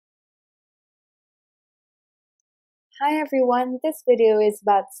Hi everyone, this video is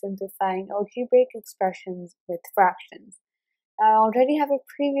about simplifying algebraic expressions with fractions. I already have a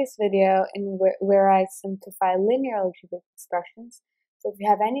previous video where I simplify linear algebraic expressions, so if you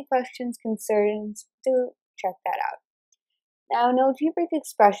have any questions, concerns, do check that out. Now, an algebraic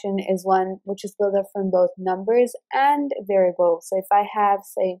expression is one which is built up from both numbers and variables. So if I have,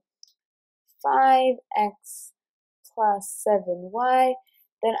 say, 5x plus 7y,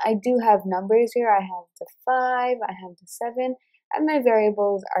 then I do have numbers here. I have the 5, I have the 7, and my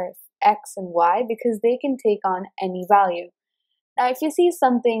variables are x and y because they can take on any value. Now, if you see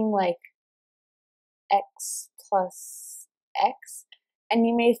something like x plus x, and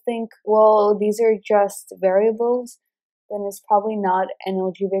you may think, well, these are just variables, then it's probably not an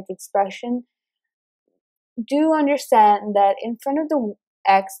algebraic expression. Do understand that in front of the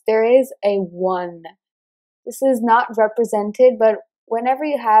x, there is a 1. This is not represented, but whenever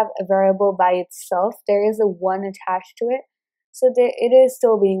you have a variable by itself, there is a 1 attached to it. So it is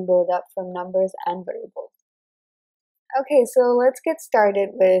still being built up from numbers and variables. Okay, so let's get started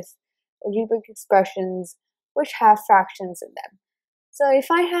with algebraic expressions which have fractions in them. So if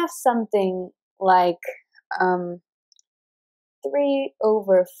I have something like 3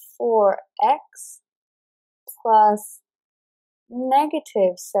 over 4x plus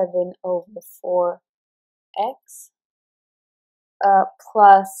negative 7 over 4x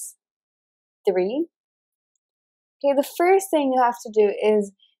plus 3. Okay, the first thing you have to do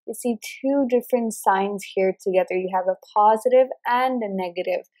is you see two different signs here together. You have a positive and a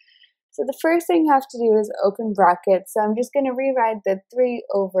negative. So the first thing you have to do is open brackets. So I'm just going to rewrite the 3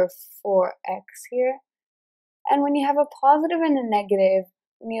 over 4x here. And when you have a positive and a negative,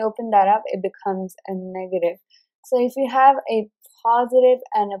 when you open that up, it becomes a negative. So if you have a positive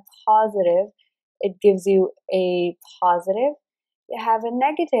and a positive, it gives you a positive. You have a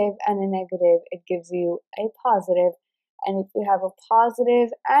negative and a negative, it gives you a positive. And if you have a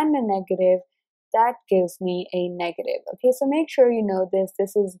positive and a negative, that gives me a negative. Okay, so make sure you know this.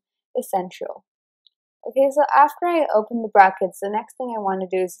 This is essential. Okay, so after I open the brackets, the next thing I want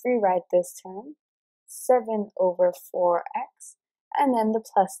to do is rewrite this term, 7 over 4x, and then the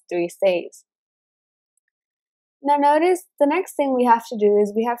plus 3 stays. Now notice the next thing we have to do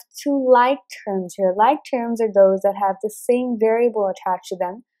is we have two like terms here. Like terms are those that have the same variable attached to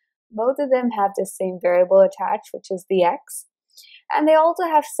them. Both of them have the same variable attached, which is the x. And they also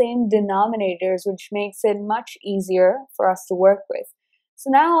have same denominators, which makes it much easier for us to work with.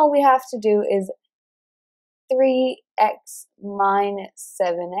 So now all we have to do is 3x minus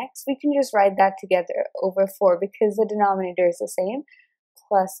 7x. We can just write that together over 4 because the denominator is the same,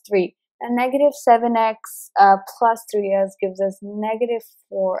 plus 3. And negative 7x plus 3x gives us negative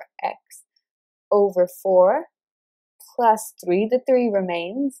 4x over 4 plus 3. The 3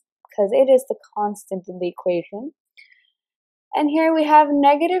 remains because it is the constant in the equation. And here we have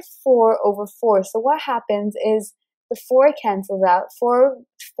negative 4 over 4. So what happens is the 4 cancels out. 4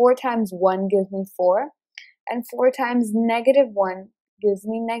 times 1 gives me 4. And 4 times negative 1 gives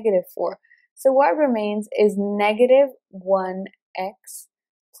me negative 4. So what remains is negative 1x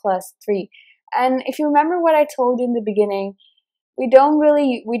plus 3. And if you remember what I told you in the beginning, we don't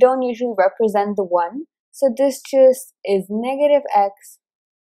usually represent the 1. So this just is negative x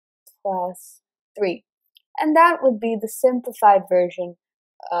plus 3. And that would be the simplified version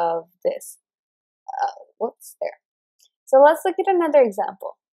of this. There. So let's look at another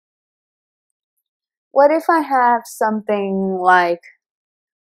example. What if I have something like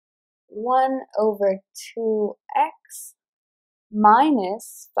 1 over 2x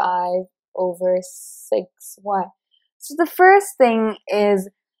minus 5 over 6y? So the first thing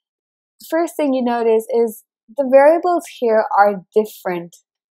you notice is the variables here are different.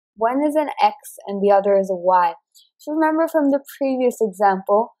 One is an x and the other is a y. So remember from the previous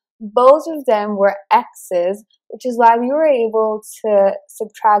example, both of them were x's, which is why we were able to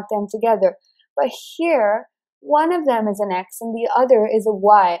subtract them together. But here, one of them is an x and the other is a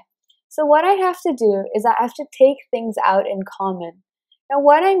y. So what I have to do is I have to take things out in common. Now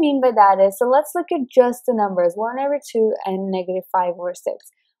what I mean by that is, so let's look at just the numbers, 1 over 2 and negative 5 over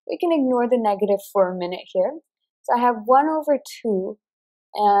 6. We can ignore the negative for a minute here. So I have 1 over 2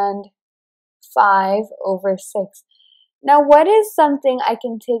 and 5 over 6. Now what is something I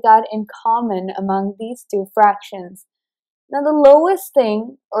can take out in common among these two fractions? Now the lowest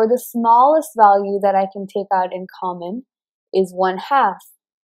thing, or the smallest value that I can take out in common is 1/2.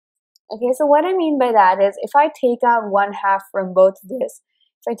 Okay, so what I mean by that is if I take out 1/2 from both of this,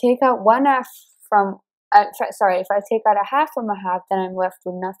 if I take out 1/2 from, if I take out a half from a half, then I'm left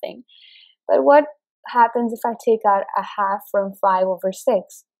with nothing. But what happens if I take out a half from 5 over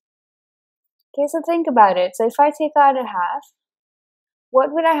 6? Okay, so think about it. So if I take out a half,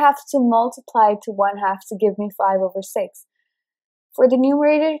 what would I have to multiply to 1/2 to give me 5/6? For the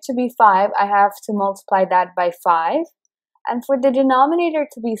numerator to be 5, I have to multiply that by 5. And for the denominator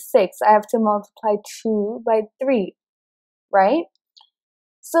to be 6, I have to multiply 2 by 3, right?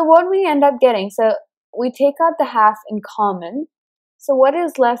 So what we end up getting, so we take out the half in common. So what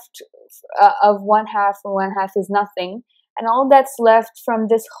is left of 1/2 and 1/2 is nothing. And all that's left from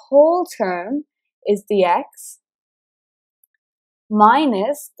this whole term is the x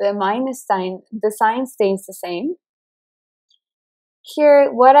minus the minus sign. The sign stays the same. Here,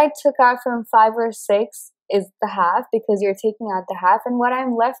 what I took out from 5/6 is the half because you're taking out the half, and what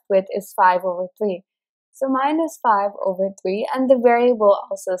I'm left with is 5/3. So minus 5/3, and the variable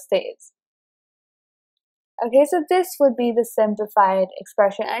also stays. Okay, so this would be the simplified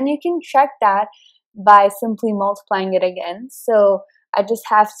expression, and you can check that by simply multiplying it again. So I just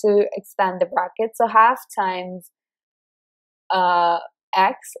have to expand the bracket. So half times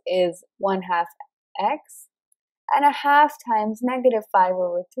x is 1/2 x, and a half times negative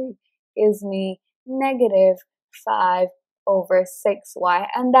 5/3 gives me negative 5/6y,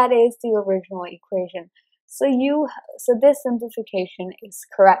 and that is the original equation. So this simplification is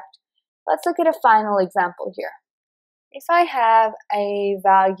correct. Let's look at a final example here. If I have a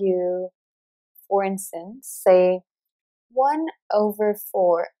value, for instance, say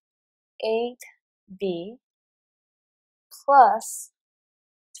 1/4 8b plus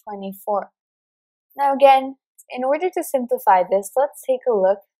 24. Now again, in order to simplify this, let's take a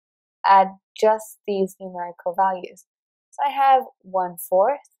look at just these numerical values. So I have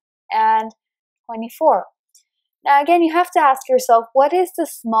 1/4 and 24. Now again, you have to ask yourself, what is the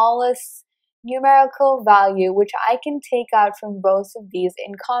smallest numerical value which I can take out from both of these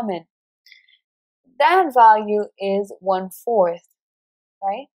in common? That value is 1/4,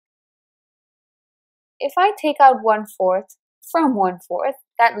 right? If I take out 1/4 from 1/4,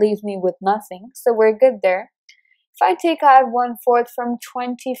 that leaves me with nothing, so we're good there. If I take out 1/4 from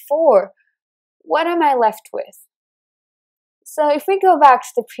 24, what am I left with? So if we go back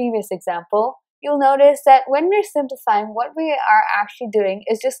to the previous example, you'll notice that when we're simplifying, what we are actually doing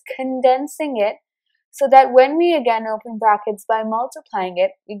is just condensing it so that when we again open brackets by multiplying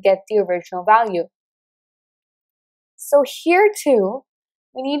it, we get the original value. So here too,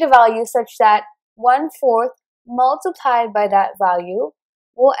 we need a value such that 1/4 multiplied by that value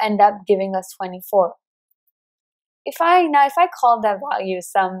will end up giving us 24. If I call that value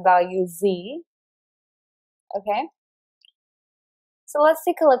some value z, okay? So let's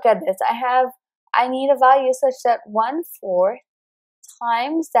take a look at this. I need a value such that 1/4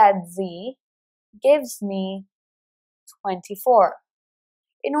 times that z gives me 24.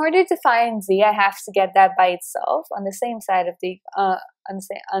 In order to find z, I have to get that by itself on the same side of the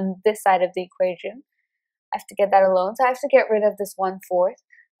on this side of the equation. I have to get that alone, so I have to get rid of this 1/4.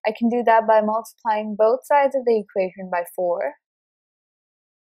 I can do that by multiplying both sides of the equation by 4.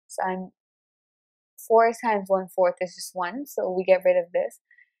 So 4 times 1/4 is just 1, so we get rid of this.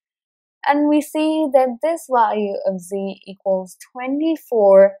 And we see that this value of z equals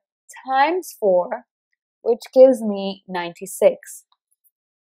 24 times 4, which gives me 96.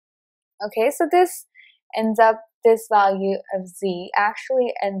 Okay, so this value of z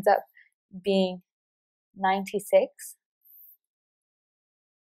actually ends up being 96.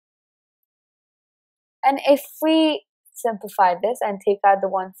 And if we simplify this and take out the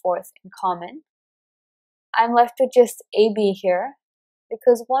 1/4 in common, I'm left with just AB here,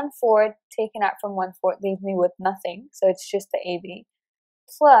 because 1/4 taken out from 1/4 leaves me with nothing, so it's just the AB,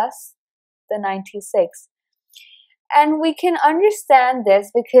 plus the 96. And we can understand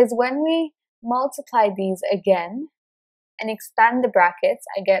this because when we multiply these again and expand the brackets,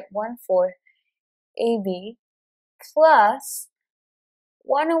 I get 1/4 AB plus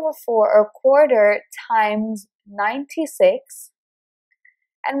 1/4 or quarter times 96.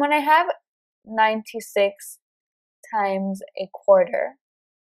 And when I have 96 times a quarter,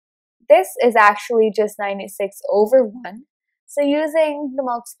 this is actually just 96/1. So using the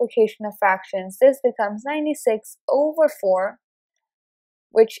multiplication of fractions, this becomes 96/4,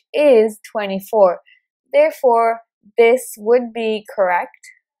 which is 24. Therefore, this would be correct,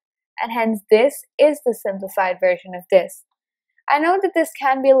 and hence this is the simplified version of this. I know that this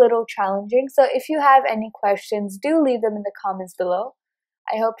can be a little challenging, so if you have any questions, do leave them in the comments below.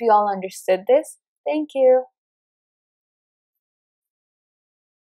 I hope you all understood this. Thank you.